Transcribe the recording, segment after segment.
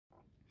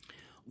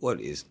What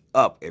is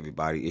up,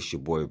 everybody? It's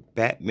your boy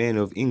Batman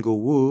of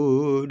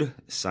Inglewood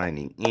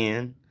signing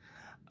in.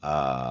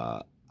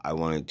 I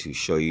wanted to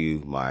show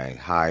you my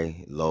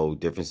high-low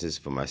differences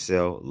for my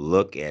cell.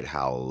 Look at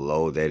how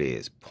low that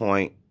is,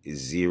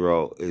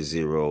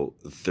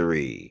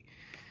 0.003.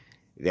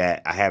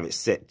 That I have it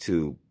set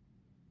to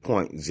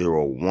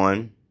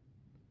 0.01,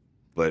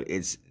 but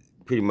it's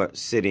pretty much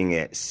sitting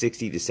at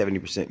 60 to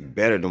 70%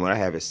 better than what I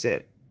have it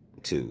set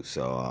to.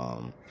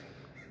 So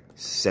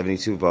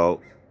 72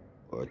 volt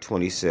or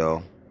 20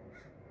 cell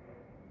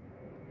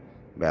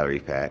battery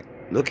pack.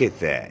 Look at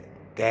that.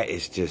 That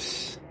is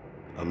just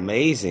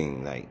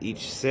amazing. Like,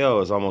 each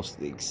cell is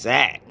almost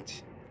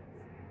exact.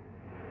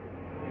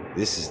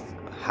 This is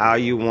how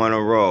you want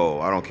to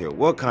roll. I don't care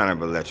what kind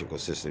of electrical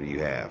system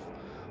you have,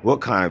 what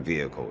kind of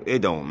vehicle, it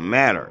don't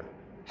matter.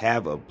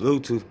 Have a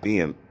Bluetooth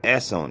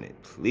BMS on it,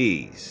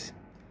 please.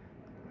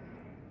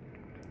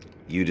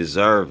 You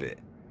deserve it.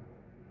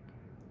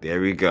 There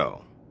we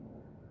go.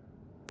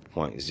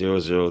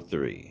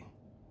 0.003.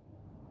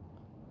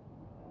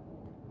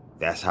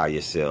 That's how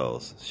your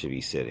cells should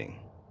be sitting.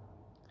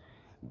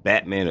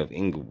 Batman of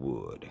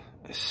Inglewood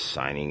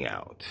signing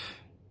out.